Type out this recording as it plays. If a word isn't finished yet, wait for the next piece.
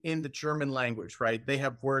in the German language, right? They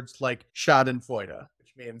have words like Schadenfreude,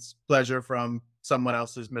 which means pleasure from someone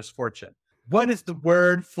else's misfortune. What is the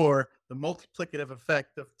word for the multiplicative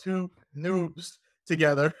effect of two noobs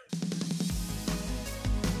together?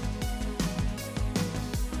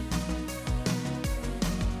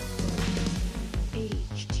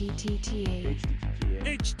 HTTTA.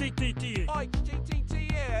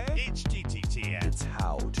 HTTTA. It's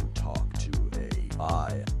how to talk to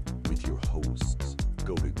AI with your hosts,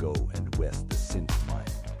 Go to Go and West the Synth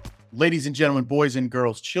Mind. Ladies and gentlemen, boys and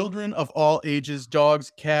girls, children of all ages,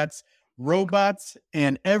 dogs, cats, robots,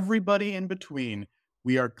 and everybody in between,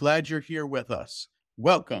 we are glad you're here with us.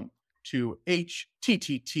 Welcome to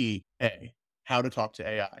HTTTA, How to Talk to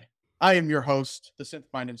AI. I am your host, the synth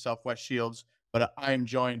mind himself, Wes Shields, but I am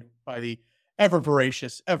joined by the ever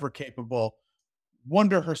voracious, ever capable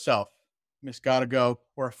wonder herself, Miss Gotta Go,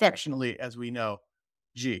 or affectionately, as we know,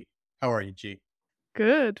 G. How are you, G?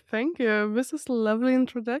 Good, thank you. This is a lovely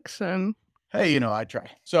introduction. Hey, I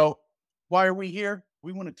try. So why are we here?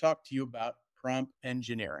 We want to talk to you about prompt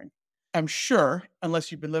engineering. I'm sure,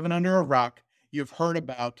 unless you've been living under a rock, you've heard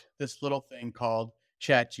about this little thing called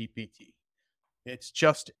ChatGPT. It's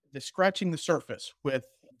just scratching the surface with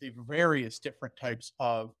the various different types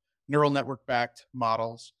of neural network backed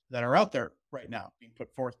models that are out there right now, being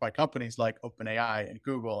put forth by companies like OpenAI and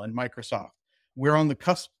Google and Microsoft. We're on the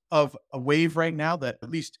cusp of a wave right now that at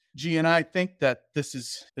least G and I think that this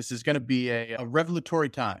is going to be a revelatory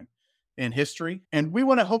time in history. And we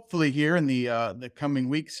want to hopefully here in the coming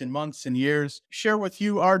weeks and months and years share with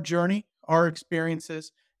you our journey, our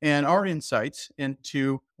experiences, and our insights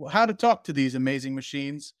into how to talk to these amazing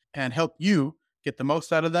machines and help you get the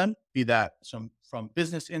most out of them, be that from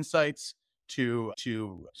business insights to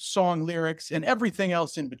song lyrics and everything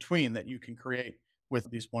else in between that you can create with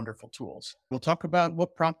these wonderful tools. We'll talk about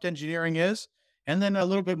what prompt engineering is, and then a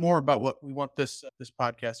little bit more about what we want this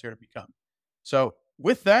podcast here to become. So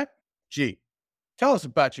with that, G, tell us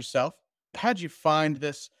about yourself. How'd you find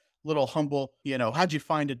this little humble, how'd you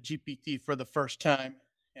find a GPT for the first time?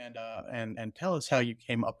 And tell us how you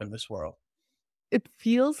came up in this world. It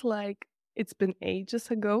feels like it's been ages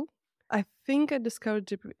ago. I think I discovered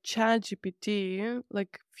ChatGPT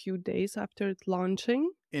like a few days after it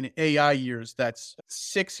launching. In AI years, that's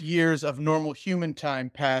 6 years of normal human time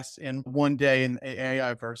passed in one day in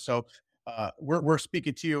AI verse. So we're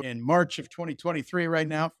speaking to you in March of 2023 right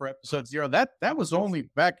now for episode 0. That was only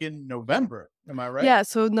back in November. Am I right? Yeah,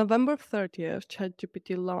 so November 30th,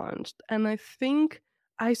 ChatGPT launched. And I think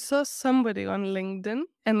I saw somebody on LinkedIn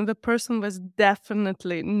and the person was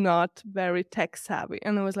definitely not very tech savvy.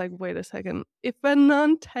 And I was like, wait a second, if a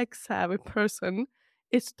non-tech savvy person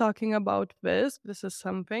is talking about this is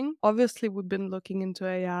something. Obviously, we've been looking into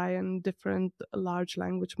AI and different large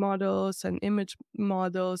language models and image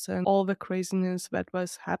models and all the craziness that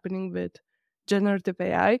was happening with generative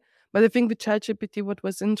AI. But I think with ChatGPT, what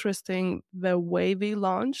was interesting, the way they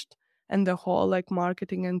launched and the whole like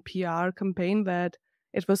marketing and PR campaign, that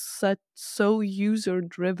it was so user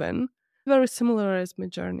driven, very similar as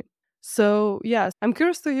Midjourney. So yes, I'm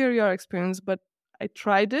curious to hear your experience, but I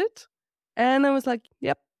tried it and I was like,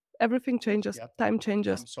 yep, everything changes. Yep. Time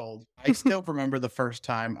changes. I'm sold. I still remember the first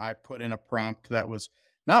time I put in a prompt that was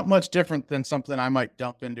not much different than something I might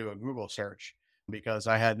dump into a Google search because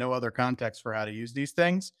I had no other context for how to use these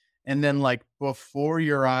things. And then like before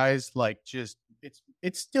your eyes, like just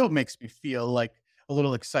it still makes me feel like a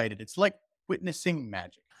little excited. It's like witnessing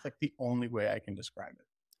magic. It's like the only way I can describe it.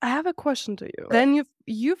 I have a question to you. Right. Then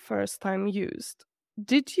you first time used,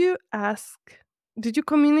 did you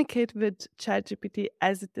communicate with ChatGPT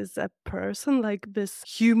as it is a person, like this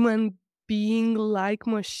human being like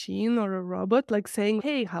machine or a robot, like saying,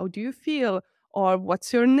 hey, how do you feel? Or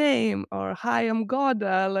what's your name? Or hi, I'm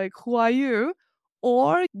Goda, like who are you?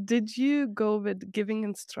 Or did you go with giving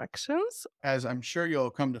instructions? As I'm sure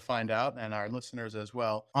you'll come to find out, and our listeners as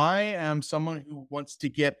well, I am someone who wants to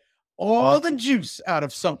get all the juice out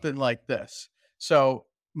of something like this. So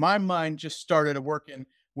my mind just started working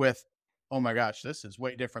with, oh my gosh, this is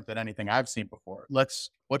way different than anything I've seen before.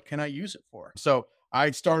 What can I use it for? So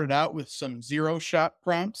I started out with some 0-shot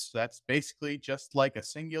prompts. That's basically just like a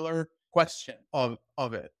singular question of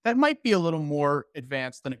it. That might be a little more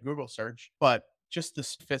advanced than a Google search, but just the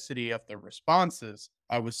specificity of the responses,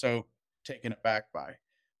 I was so taken aback by.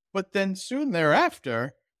 But then soon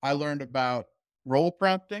thereafter, I learned about role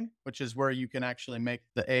prompting, which is where you can actually make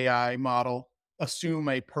the AI model assume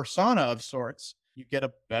a persona of sorts. You get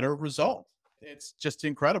a better result. It's just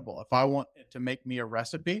incredible. If I want it to make me a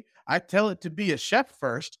recipe, I tell it to be a chef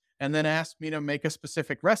first and then ask me to make a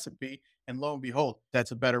specific recipe. And lo and behold,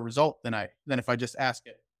 that's a better result than if I just ask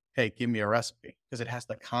it hey, give me a recipe, because it has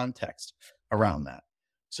the context around that.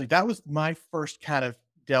 So that was my first kind of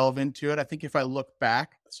delve into it. I think if I look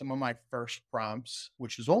back, some of my first prompts,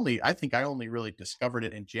 which is only, I think I only really discovered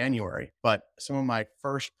it in January, but some of my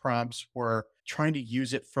first prompts were trying to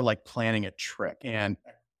use it for like planning a trip. And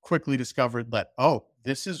I quickly discovered that, oh,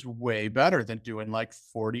 this is way better than doing like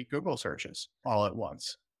 40 Google searches all at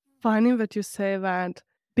once. Funny that you say that,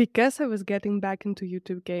 because I was getting back into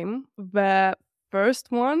YouTube game. The first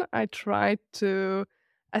one I tried to,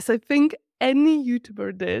 as I think any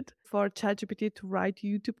YouTuber did, for ChatGPT to write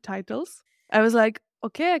YouTube titles. I was like,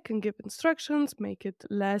 okay, I can give instructions, make it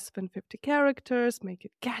less than 50 characters, make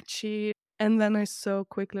it catchy. And then I so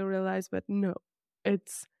quickly realized that no,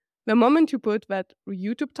 it's the moment you put that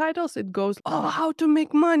YouTube titles, it goes, oh, how to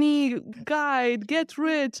make money, guide, get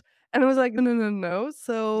rich. And I was like, no, no, no, no.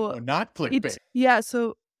 So No, not clickbait.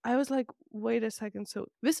 so I was like, wait a second. So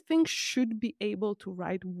this thing should be able to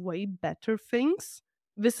write way better things.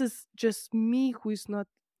 This is just me who is not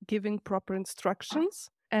giving proper instructions.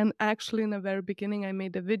 And actually, in the very beginning, I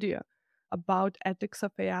made a video about ethics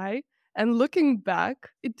of AI. And looking back,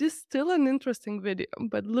 it is still an interesting video.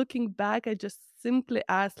 But looking back, I just simply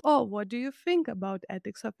asked, oh, what do you think about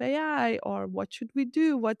ethics of AI? Or what should we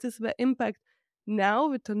do? What is the impact? Now,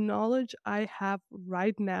 with the knowledge I have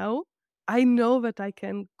right now, I know that I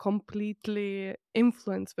can completely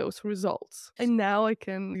influence those results. And now I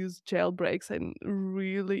can use jailbreaks and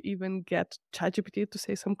really even get ChatGPT to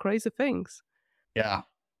say some crazy things. Yeah.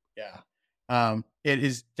 Yeah. It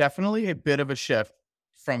is definitely a bit of a shift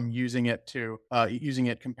from using it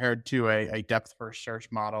compared to a depth first search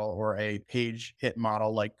model or a page hit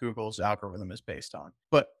model like Google's algorithm is based on.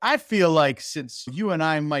 But I feel like, since you and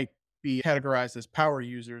I might be categorized as power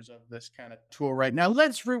users of this kind of tool right now,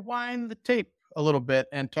 let's rewind the tape a little bit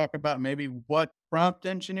and talk about maybe what prompt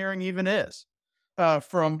engineering even is.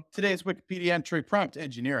 From today's Wikipedia entry, prompt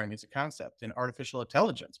engineering is a concept in artificial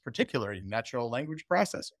intelligence, particularly natural language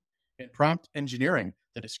processing. In prompt engineering,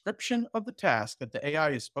 the description of the task that the AI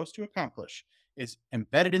is supposed to accomplish is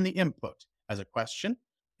embedded in the input as a question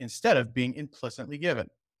instead of being implicitly given.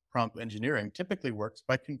 Prompt engineering typically works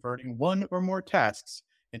by converting one or more tasks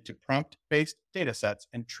into prompt-based datasets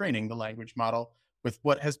and training the language model with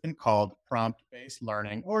what has been called prompt-based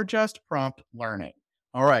learning, or just prompt learning.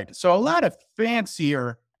 All right, so a lot of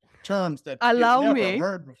fancier terms that you've Allow never me,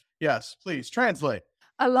 heard before. Yes, please translate.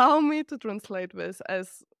 allow me to translate this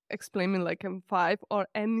as explaining like I'm five or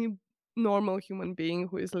any normal human being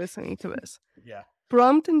who is listening to this. Yeah.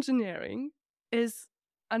 Prompt engineering is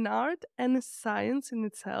an art and a science in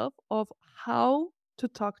itself of how to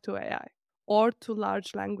talk to AI or to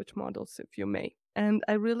large language models, if you may. And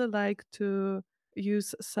I really like to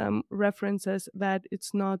use some references that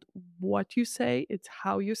it's not what you say, it's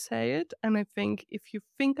how you say it. And I think if you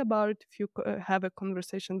think about it, if you have a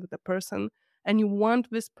conversation with a person and you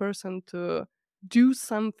want this person to do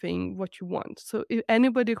something what you want. So if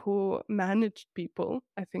anybody who managed people,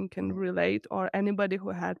 I think, can relate, or anybody who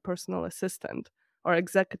had personal assistant or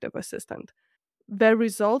executive assistant. The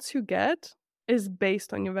results you get is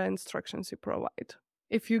based on the instructions you provide.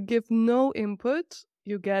 If you give no input,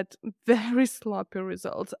 you get very sloppy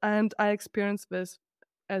results. And I experienced this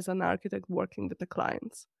as an architect working with the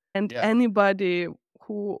clients. And Yeah. anybody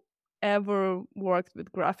who ever worked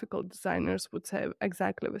with graphical designers would say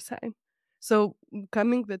exactly the same. So,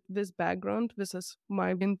 coming with this background, this is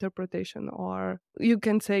my interpretation, or you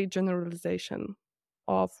can say generalization,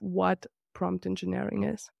 of what prompt engineering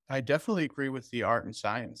is. I definitely agree with the art and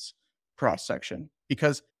science cross section,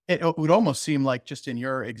 because it would almost seem like, just in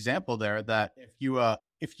your example there, that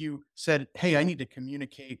if you said, "Hey, I need to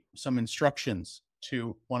communicate some instructions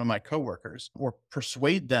to one of my coworkers or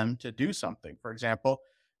persuade them to do something," for example,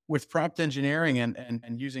 with prompt engineering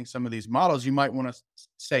and using some of these models, you might want to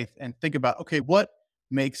say and think about, okay, what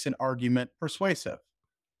makes an argument persuasive?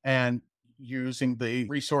 And using the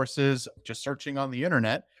resources, just searching on the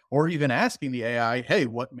internet, or even asking the AI, hey,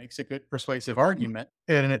 what makes a good persuasive argument?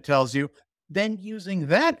 And it tells you, then using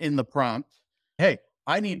that in the prompt, hey,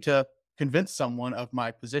 I need to convince someone of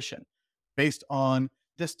my position based on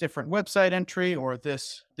this different website entry or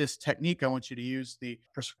this technique. I want you to use the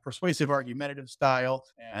persuasive argumentative style,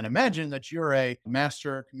 and imagine that you're a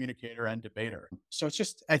master communicator and debater. So it's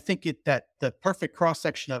just, I think that the perfect cross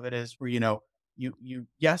section of it is where,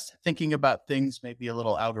 yes, thinking about things maybe a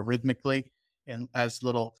little algorithmically and as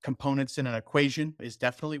little components in an equation is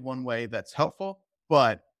definitely one way that's helpful,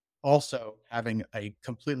 but also having a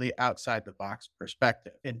completely outside the box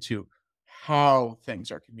perspective into how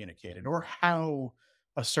things are communicated, or how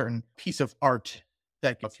a certain piece of art,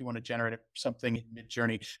 that if you want to generate something in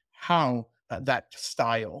Midjourney, how that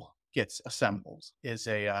style gets assembled is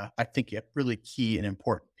I think, a really key and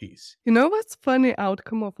important piece. You know what's funny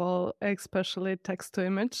outcome of all, especially text to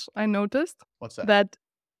image, I noticed? What's that? That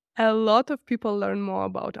a lot of people learn more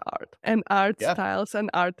about art and art Yeah, styles and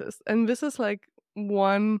artists. And this is like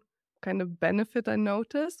one kind of benefit I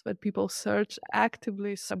noticed, that people search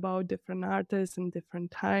actively about different artists in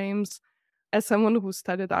different times. As someone who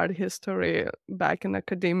studied art history back in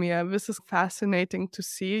academia, this is fascinating to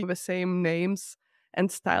see the same names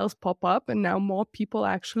and styles pop up, and now more people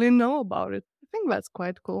actually know about it. I think that's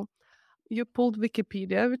quite cool. You pulled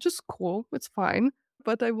Wikipedia, which is cool, it's fine,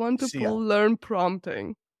 but I want to see, pull learn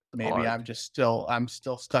prompting maybe org. I'm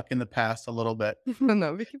still stuck in the past a little bit.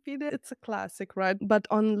 No, Wikipedia, it's a classic, right? But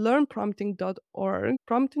on learnprompting.org,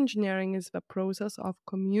 prompt engineering is the process of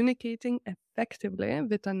communicating effectively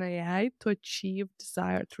with an AI to achieve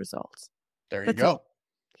desired results. There you That's it. go.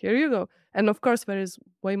 Here you go. And of course, there is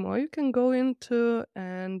way more you can go into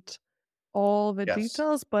and all the Yes.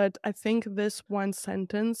 details, but I think this one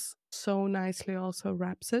sentence so nicely also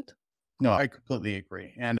wraps it. No, I completely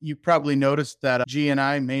agree. And you probably noticed that G and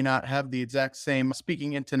I may not have the exact same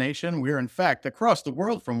speaking intonation. We're, in fact, across the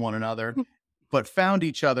world from one another, but found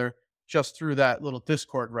each other just through that little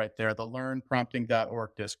Discord right there, the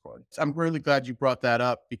learnprompting.org Discord. I'm really glad you brought that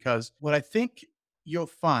up, because what I think you'll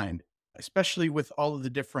find, especially with all of the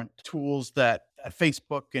different tools that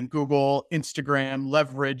Facebook and Google, Instagram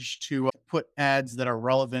leverage to put ads that are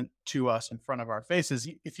relevant to us in front of our faces.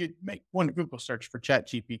 If you make one Google search for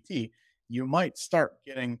ChatGPT, you might start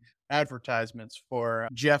getting advertisements for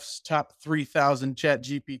Jeff's top 3,000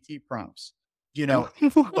 ChatGPT prompts.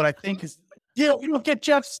 What I think is, you don't get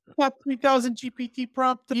Jeff's top 3,000 GPT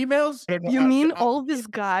prompt emails. I don't know You how mean to- all these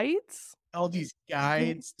guides? all these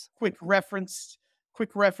guides, quick references,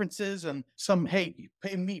 and some, hey, you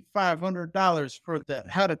pay me $500 for the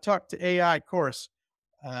How to Talk to AI course.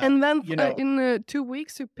 And then You know, in 2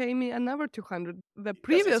 weeks, you pay me another 200. The because it's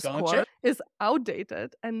previous gonna course change. is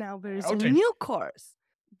outdated, and now there is a Outdated. new course.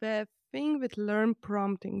 The thing with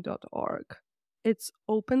learnprompting.org, it's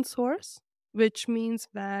open source, which means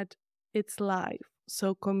that it's live.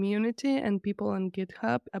 So community and people on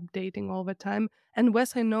GitHub updating all the time. And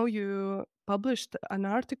Wes, I know you published an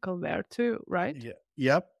article there too, right? Yeah.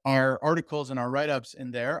 Yep. Our articles and our write-ups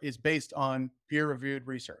in there is based on peer-reviewed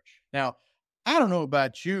research. Now, I don't know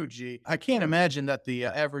about you, G. I can't imagine that the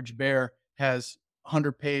average bear has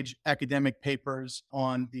 100-page academic papers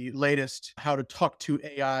on the latest how to talk to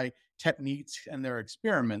AI techniques and their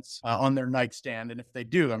experiments on their nightstand. And if they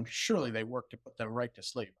do, I'm surely they work to put them right to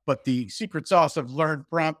sleep. But the secret sauce of learned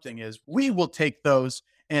prompting is we will take those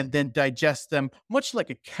and then digest them, much like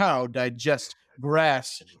a cow digests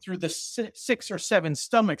grass through the 6 or 7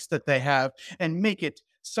 stomachs that they have, and make it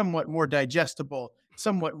somewhat more digestible,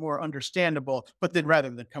 somewhat more understandable. But then rather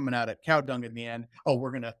than coming out at cow dung in the end,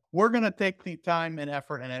 we're gonna take the time and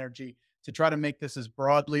effort and energy to try to make this as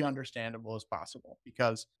broadly understandable as possible,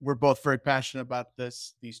 because we're both very passionate about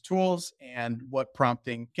these tools and what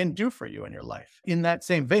prompting can do for you in your life. In that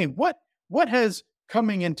same vein, what has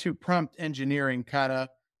coming into prompt engineering kind of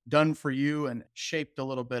done for you and shaped a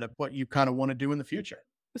little bit of what you kind of want to do in the future?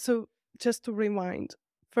 So just to rewind,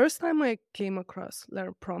 first time I came across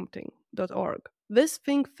learnprompting.org, this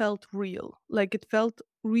thing felt real, like it felt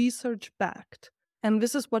research backed. And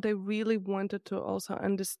this is what I really wanted to also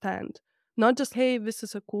understand. Not just, hey, this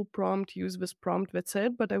is a cool prompt, use this prompt, that's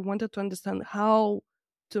it, but I wanted to understand how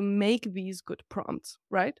to make these good prompts,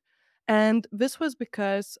 right? And this was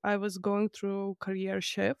because I was going through career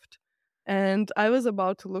shift and I was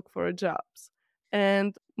about to look for jobs.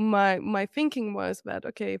 And my thinking was that,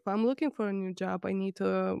 okay, if I'm looking for a new job, I need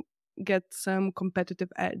to get some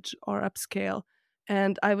competitive edge or upscale.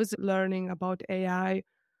 And I was learning about AI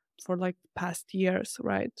for like past years,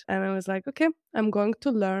 right? And I was like, okay, I'm going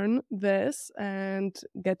to learn this and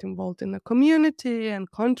get involved in the community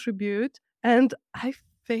and contribute. And I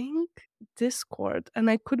think Discord,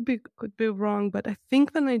 and I could be wrong, but I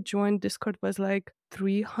think when I joined Discord was like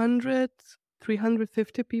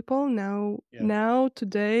 350 people. Now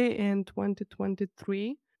today in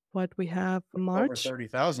 2023, what we have Over March.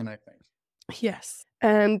 30,000, I think. Yes.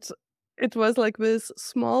 And it was like this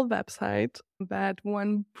small website that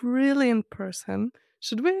one brilliant person,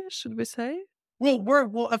 should we say?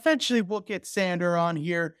 We'll eventually we'll get Sander on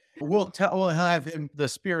here. We'll have him, the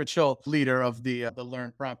spiritual leader of the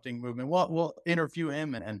learn prompting movement. We'll interview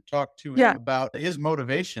him and talk to him about his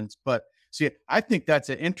motivations. But see, I think that's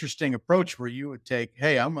an interesting approach where you would take,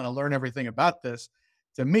 hey, I'm going to learn everything about this.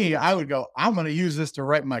 To me, I would go, I'm going to use this to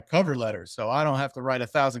write my cover letters so I don't have to write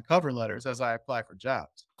 1,000 cover letters as I apply for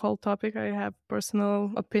jobs. Whole topic, I have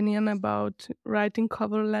personal opinion about writing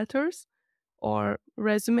cover letters or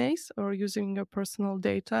resumes or using your personal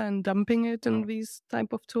data and dumping it in these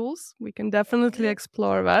type of tools. We can definitely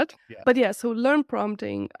explore that. Yeah. But yeah, so learn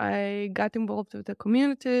prompting. I got involved with the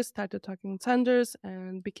community, started talking with senders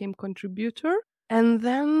and became contributor. And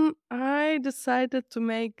then I decided to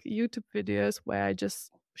make YouTube videos where I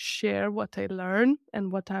just share what I learn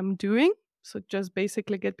and what I'm doing. So just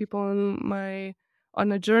basically get people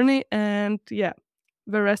on a journey. And yeah,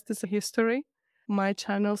 the rest is history. My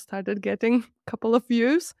channel started getting a couple of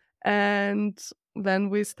views, and then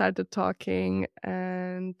we started talking,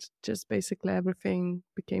 and just basically everything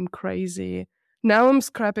became crazy. Now I'm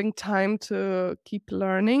scrapping time to keep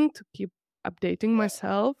learning, to keep updating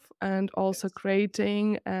myself, and also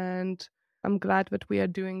creating. And I'm glad that we are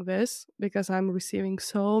doing this because I'm receiving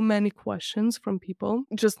so many questions from people,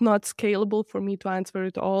 just not scalable for me to answer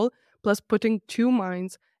it all. Plus, putting two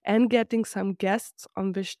minds and getting some guests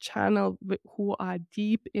on this channel who are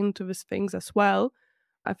deep into these things as well,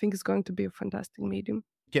 I think is going to be a fantastic medium.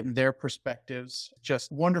 Getting their perspectives,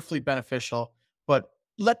 just wonderfully beneficial. But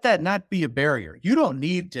let that not be a barrier. You don't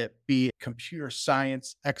need to be a computer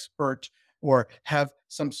science expert or have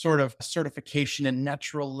some sort of certification in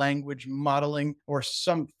natural language modeling or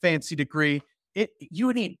some fancy degree.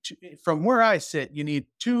 You need to, from where I sit, you need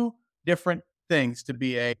two different things to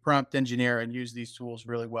be a prompt engineer and use these tools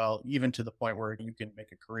really well, even to the point where you can make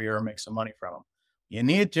a career or make some money from them. You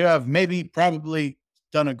need to have probably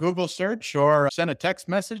done a Google search or sent a text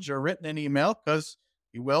message or written an email, because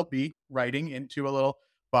you will be writing into a little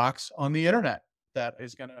box on the internet that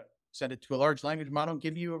is going to send it to a large language model and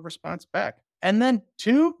give you a response back. And then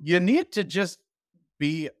two, you need to just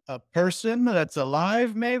be a person that's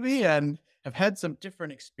alive maybe and have had some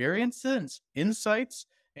different experiences, insights,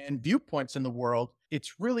 and viewpoints in the world.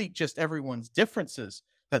 It's really just everyone's differences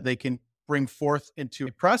that they can bring forth into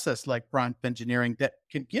a process like prompt engineering that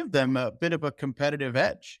can give them a bit of a competitive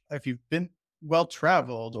edge. If you've been well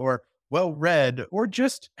traveled or well read, or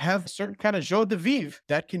just have a certain kind of joie de vivre,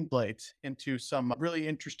 that can plate into some really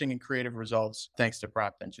interesting and creative results thanks to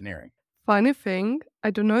prompt engineering. Funny thing,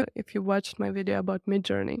 I don't know if you watched my video about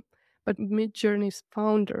Midjourney, but Midjourney's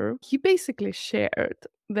founder, he basically shared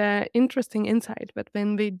the interesting insight that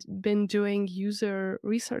when they'd been doing user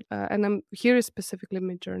research, and I'm here is specifically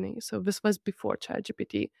Midjourney, so this was before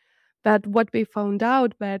ChatGPT, that what they found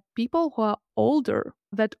out that people who are older,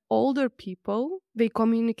 that older people, they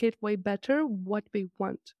communicate way better what they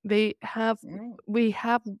want. We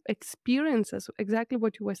have experiences, exactly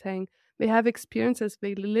what you were saying. They have experiences,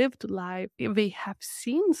 they lived life, they have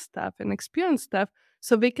seen stuff and experienced stuff,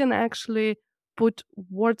 so they can actually put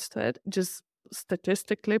words to it. Just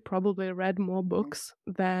statistically, probably read more books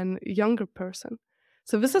than a younger person.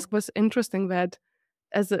 So this was interesting that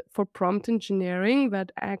for prompt engineering,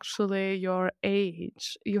 that actually your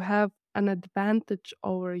age, you have an advantage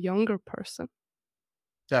over a younger person.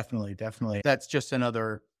 Definitely, definitely. That's just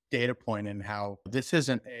another data point in how this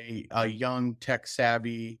isn't a young tech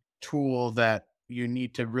savvy tool that you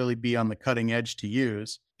need to really be on the cutting edge to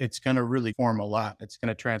use. It's going to really form a lot. It's going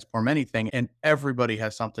to transform anything, and everybody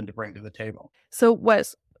has something to bring to the table. So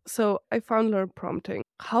Wes, I found learn prompting.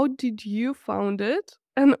 How did you found it?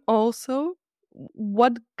 And also,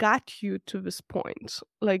 what got you to this point?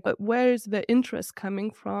 Like, where is the interest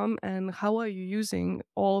coming from, and how are you using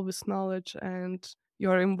all this knowledge and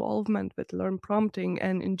your involvement with learn prompting?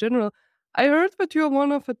 And in general, I heard that you're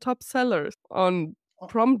one of the top sellers on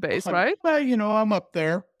prompt base, right? Well, I'm up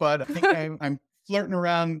there, but I think I'm flirting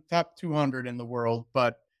around top 200 in the world.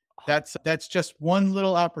 But that's just one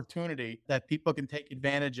little opportunity that people can take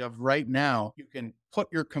advantage of right now. You can put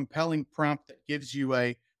your compelling prompt that gives you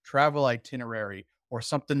a travel itinerary or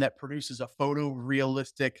something that produces a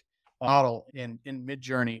photorealistic model in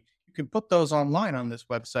Midjourney. You can put those online on this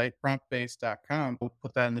website, promptbase.com. We'll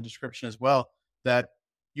put that in the description as well, that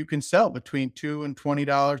you can sell between $2 and $20,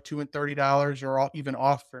 $2 and $30, or even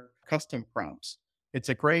offer custom prompts. It's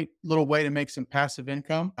a great little way to make some passive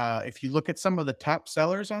income. If you look at some of the top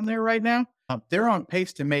sellers on there right now, they're on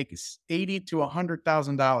pace to make $80,000 to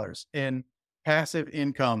 $100,000 in passive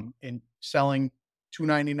income in selling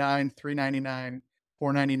 $2.99, $3.99,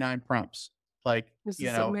 $4.99 prompts. Like, This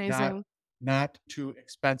is amazing. Not too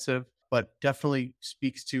expensive, but definitely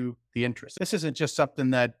speaks to the interest. This isn't just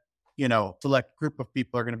something that select group of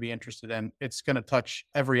people are going to be interested in. It's going to touch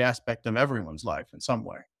every aspect of everyone's life in some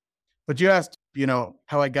way. But you asked,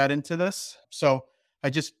 how I got into this. So I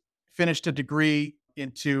just finished a degree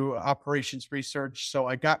into operations research. So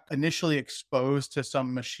I got initially exposed to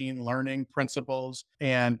some machine learning principles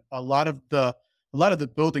and a lot of the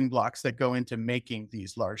building blocks that go into making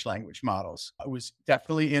these large language models. I was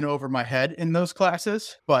definitely in over my head in those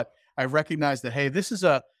classes, but I recognized that, hey, this is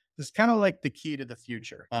kind of like the key to the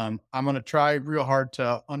future. I'm going to try real hard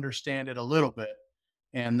to understand it a little bit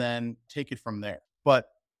and then take it from there. But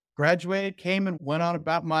graduated, came and went on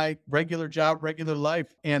about my regular job, regular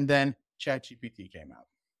life. And then ChatGPT came out.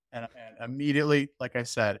 And immediately, like I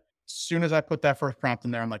said, as soon as I put that first prompt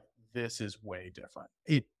in there, I'm like, this is way different.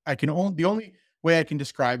 The only way I can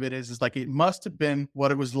describe it is like, it must have been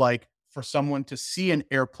what it was like for someone to see an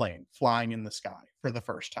airplane flying in the sky for the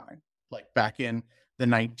first time, like back in the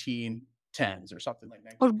 1910s or something, like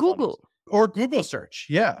Or 1920s. Google. Or Google search.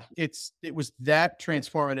 Yeah. It was that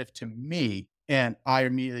transformative to me. And I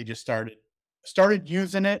immediately just started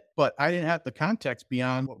using it, but I didn't have the context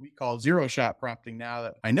beyond what we call zero shot prompting now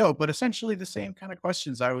that I know, but essentially the same kind of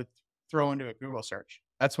questions I would throw into a Google search.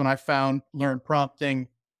 That's when I found learned prompting,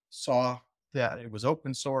 saw that it was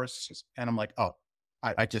open source. And I'm like, oh,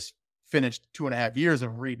 I just finished 2.5 years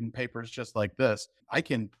of reading papers just like this. I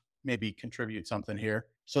can maybe contribute something here.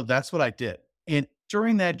 So that's what I did. And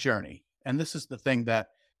during that journey, and this is the thing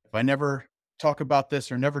that if I never talk about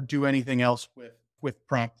this or never do anything else with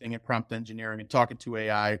prompting and prompt engineering and talking to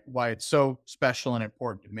AI, why it's so special and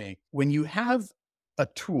important to me. When you have a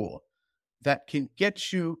tool that can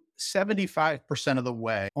get you 75% of the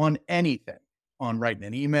way on anything, on writing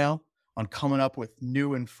an email, on coming up with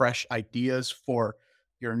new and fresh ideas for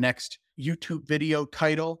your next YouTube video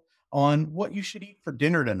title, on what you should eat for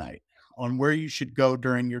dinner tonight, on where you should go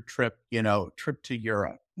during your trip to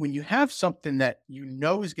Europe. When you have something that you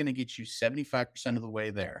know is going to get you 75% of the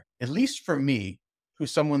way there, at least for me,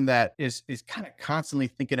 who's someone that is kind of constantly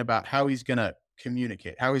thinking about how he's going to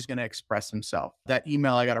communicate, how he's going to express himself. That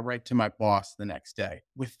email I got to write to my boss the next day.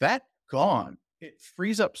 With that gone, it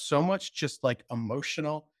frees up so much just like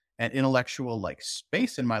emotional and intellectual like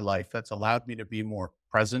space in my life that's allowed me to be more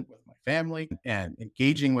present with my family and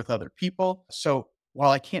engaging with other people. So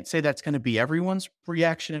while I can't say that's going to be everyone's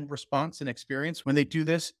reaction and response and experience when they do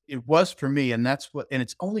this, it was for me. And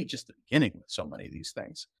it's only just the beginning with so many of these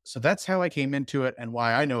things. So that's how I came into it and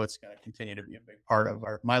why I know it's going to continue to be a big part of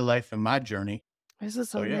my life and my journey. This is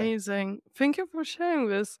So, yeah. amazing. Thank you for sharing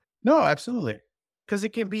this. No, absolutely. Because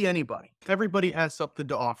it can be anybody. Everybody has something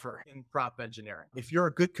to offer in prompt engineering. If you're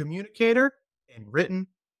a good communicator in written,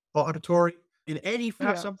 auditory, in any, you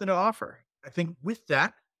have something to offer. I think with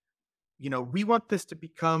that, we want this to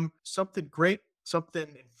become something great, something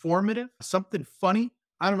informative, something funny.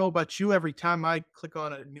 I don't know about you. Every time I click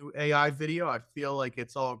on a new AI video, I feel like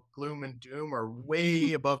it's all gloom and doom or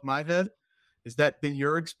way above my head. Has that been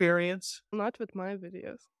your experience? Not with my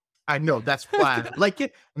videos. I know, that's why I like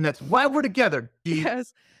it, and that's why we're together.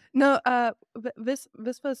 Yes. No, this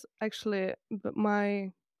was actually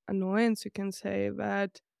my annoyance, you can say,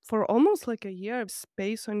 that for almost like a year,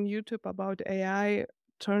 space on YouTube about AI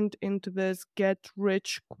turned into this get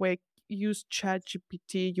rich quick, use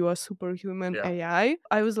ChatGPT, you are superhuman AI.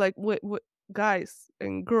 I was like, wait, guys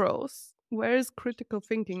and girls, where is critical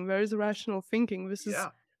thinking? Where is rational thinking? This is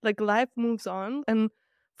like life moves on. And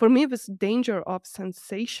for me, this danger of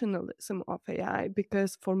sensationalism of AI,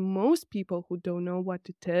 because for most people who don't know what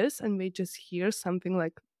it is and they just hear something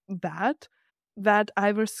like that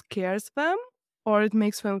either scares them or it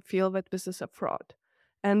makes them feel that this is a fraud.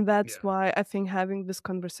 And that's why I think having these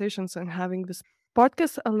conversations and having this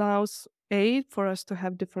podcast allows for us to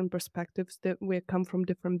have different perspectives, that we come from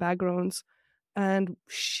different backgrounds and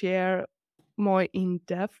share more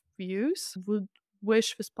in-depth views. Would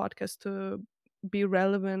wish this podcast to be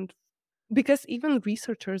relevant, because even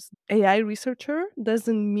AI researcher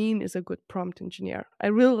doesn't mean is a good prompt engineer. I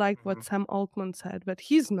really like what Sam Altman said, that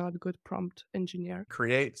he's not a good prompt engineer.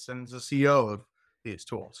 Creates and is the CEO of these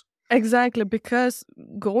tools. Exactly, because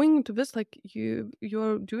going into this, like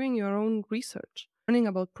you're doing your own research, learning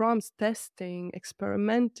about prompts, testing,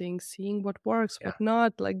 experimenting, seeing what works, what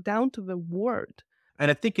not, like down to the word. And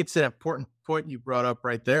I think it's an important point you brought up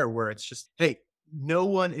right there, where it's just, hey, no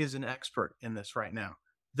one is an expert in this right now.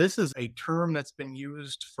 This is a term that's been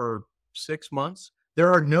used for 6 months.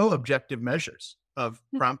 There are no objective measures of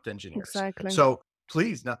prompt engineers. Exactly. So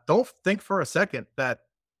please, don't think for a second that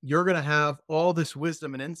you're going to have all this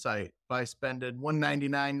wisdom and insight by spending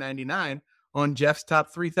 $199.99 on Jeff's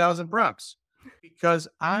top 3,000 prompts, because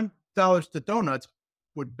I'm dollars to donuts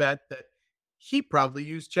would bet that he probably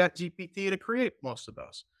used ChatGPT to create most of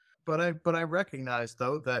those. But I recognize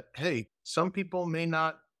though that, hey, some people may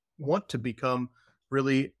not want to become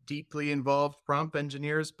really deeply involved prompt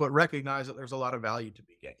engineers, but recognize that there's a lot of value to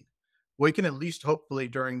be gained. We can at least hopefully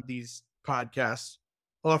during these podcasts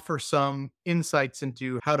offer some insights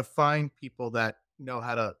into how to find people that know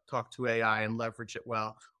how to talk to AI and leverage it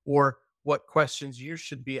well, or what questions you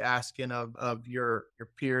should be asking of your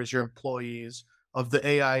peers, your employees, of the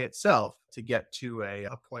AI itself to get to a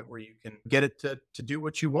point where you can get it to do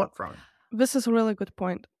what you want from it. This is a really good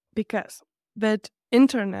point because that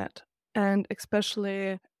internet and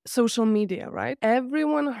especially social media, right?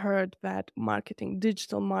 Everyone heard that marketing,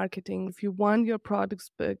 digital marketing, if you want your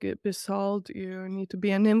products be sold, you need to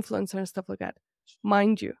be an influencer and stuff like that.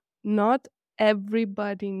 Mind you, not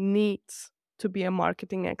everybody needs to be a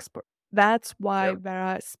marketing expert. That's why Yep. there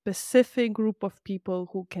are a specific group of people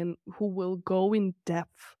who will go in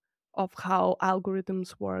depth of how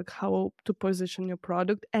algorithms work, how to position your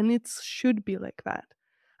product, and it should be like that.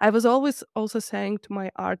 I was always also saying to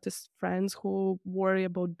my artist friends who worry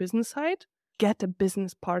about business side, get a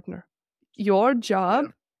business partner. Your Yeah.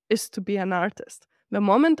 job is to be an artist. The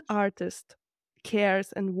moment artist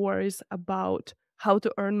cares and worries about how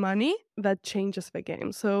to earn money, that changes the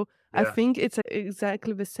game. So I Yeah. think it's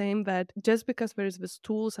exactly the same that just because there is these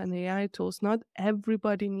tools and AI tools, not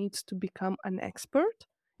everybody needs to become an expert.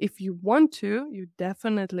 If you want to, you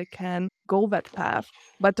definitely can go that path.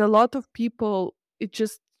 But a lot of people, it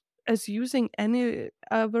just as using any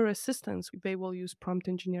other assistance, they will use prompt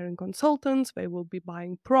engineering consultants, they will be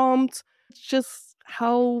buying prompts. It's just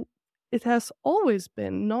how it has always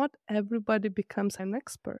been. Not everybody becomes an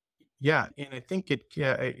expert. Yeah, and I think it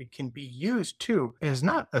can be used too as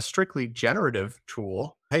not a strictly generative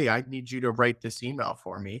tool. Hey, I need you to write this email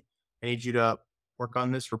for me. I need you to work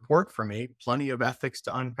on this report for me. Plenty of ethics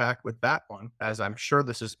to unpack with that one, as I'm sure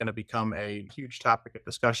this is going to become a huge topic of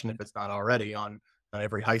discussion if it's not already on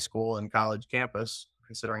every high school and college campus,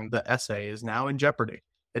 considering the essay is now in jeopardy.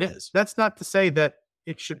 It is. That's not to say that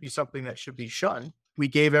it should be something that should be shunned. We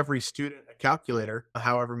gave every student a calculator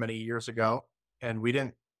however many years ago, and we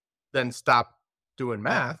didn't then stop doing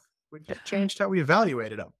math. We just changed how we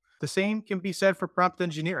evaluated them. The same can be said for prompt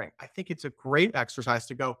engineering. I think it's a great exercise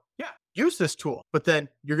to go, yeah, use this tool, but then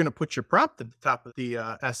you're going to put your prompt at the top of the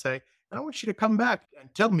essay. And I want you to come back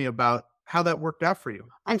and tell me about how that worked out for you.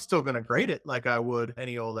 I'm still going to grade it like I would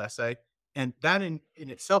any old essay. And that in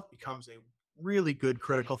itself becomes a really good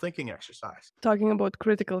critical thinking exercise. Talking about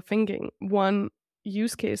critical thinking, one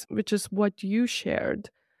use case, which is what you shared,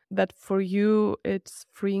 that for you it's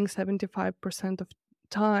freeing 75% of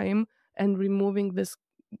time and removing this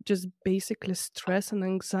just basically stress and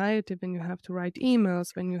anxiety when you have to write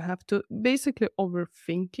emails, when you have to basically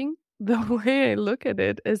overthinking. The way I look at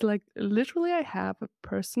it is like literally I have a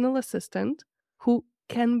personal assistant who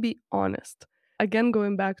can be honest. Again,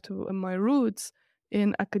 going back to my roots,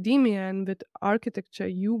 in academia and with architecture,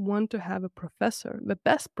 you want to have a professor. The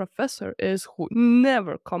best professor is who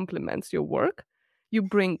never compliments your work. You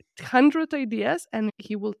bring 100 ideas and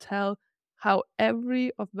he will tell how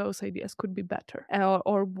every of those ideas could be better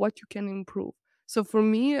or what you can improve. So for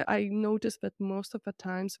me, I noticed that most of the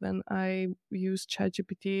times when I use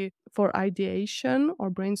ChatGPT for ideation or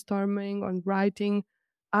brainstorming or writing,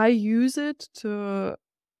 I use it to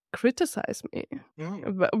criticize me.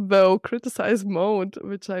 Mm, Though criticize mode,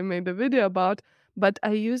 which I made a video about, but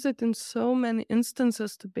I use it in so many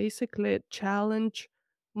instances to basically challenge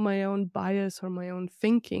my own bias or my own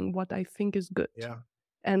thinking, what I think is good. yeah.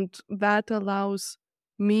 And that allows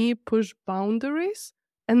me push boundaries,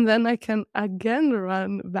 and then I can again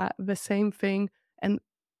run that the same thing and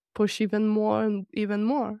push even more and even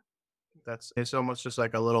more. It's almost just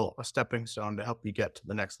like a stepping stone to help you get to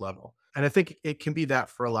the next level. And I think it can be that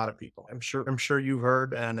for a lot of people. I'm sure you've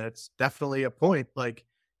heard, and it's definitely a point like,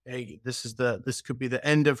 hey, this could be the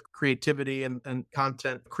end of creativity and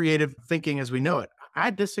content, creative thinking as we know it. I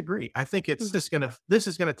disagree. I think Mm. this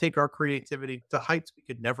is gonna take our creativity to heights we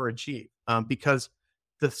could never achieve. Because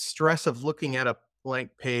the stress of looking at a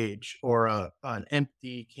blank page or an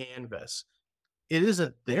empty canvas, it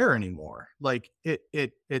isn't there anymore. Like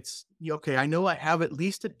it's okay. I know I have at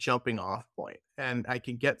least a jumping off point and I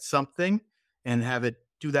can get something and have it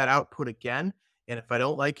do that output again. And if I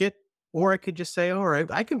don't like it, or I could just say, all right,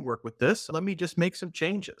 I can work with this. Let me just make some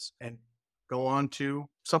changes and go on to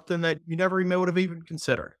something that you never even would have even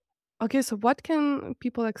considered. Okay, so what can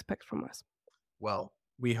people expect from us? Well,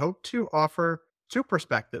 we hope to offer two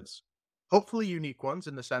perspectives, hopefully unique ones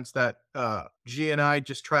in the sense that G and I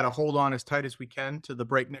just try to hold on as tight as we can to the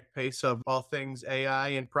breakneck pace of all things AI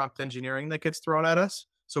and prompt engineering that gets thrown at us.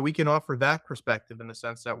 So we can offer that perspective in the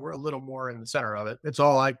sense that we're a little more in the center of it. It's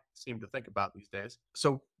all I seem to think about these days.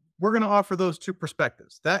 So we're going to offer those two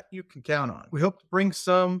perspectives that you can count on. We hope to bring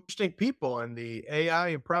some interesting people in the AI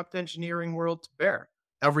and prompt engineering world to bear.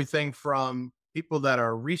 Everything from people that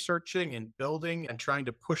are researching and building and trying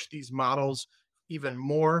to push these models even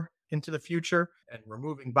more into the future and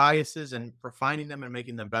removing biases and refining them and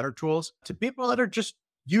making them better tools, to people that are just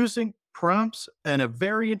using prompts in a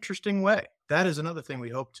very interesting way. That is another thing we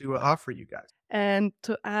hope to offer you guys. And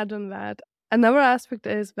to add on that, another aspect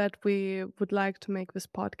is that we would like to make this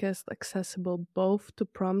podcast accessible both to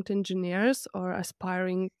prompt engineers or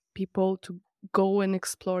aspiring people to go and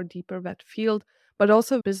explore deeper that field, but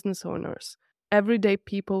also business owners, everyday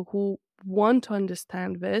people who want to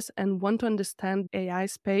understand this and want to understand AI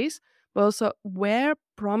space, but also where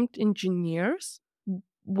prompt engineers,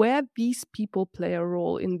 where these people play a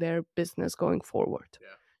role in their business going forward. Yeah.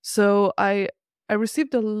 So I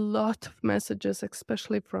received a lot of messages,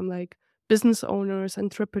 especially from like business owners,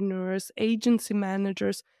 entrepreneurs, agency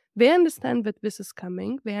managers. They understand that this is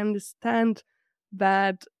coming. They understand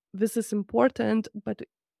that this is important, but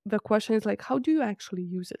the question is like, how do you actually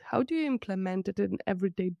use it? How do you implement it in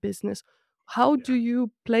everyday business? How do you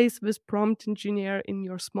place this prompt engineer in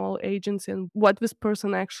your small agency and what this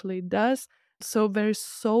person actually does? So there's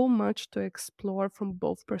so much to explore from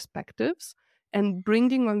both perspectives, and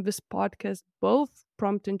bringing on this podcast both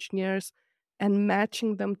prompt engineers and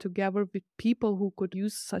matching them together with people who could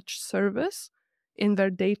use such service in their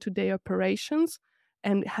day-to-day operations,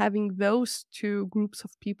 and having those two groups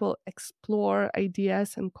of people explore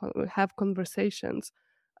ideas and have conversations.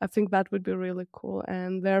 I think that would be really cool.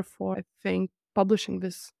 And therefore, I think publishing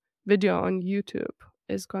this video on YouTube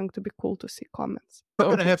is going to be cool to see comments. We're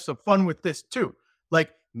going to have some fun with this too. Like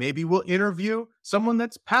maybe we'll interview someone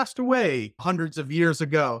that's passed away hundreds of years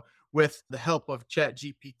ago with the help of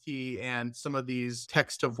ChatGPT and some of these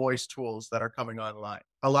text to voice tools that are coming online.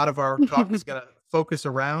 A lot of our talk is going to focus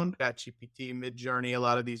around ChatGPT, Midjourney, a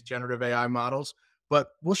lot of these generative AI models,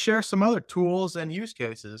 but we'll share some other tools and use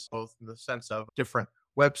cases, both in the sense of different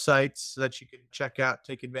websites that you can check out,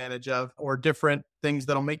 take advantage of, or different things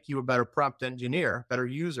that'll make you a better prompt engineer, better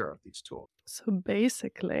user of these tools. So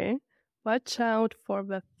basically, watch out for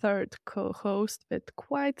the third co-host with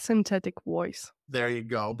quite synthetic voice. There you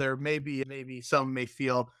go. There maybe some may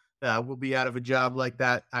feel we'll be out of a job like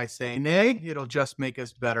that. I say nay, it'll just make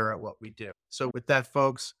us better at what we do. So with that,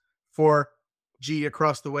 folks, for G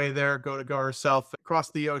across the way there, go herself,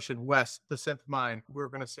 across the ocean, west, the synth mine, we're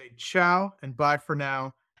going to say ciao and bye for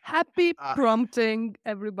now. Happy prompting,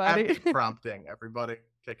 everybody. Happy prompting, everybody.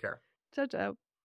 Take care. Ciao, ciao.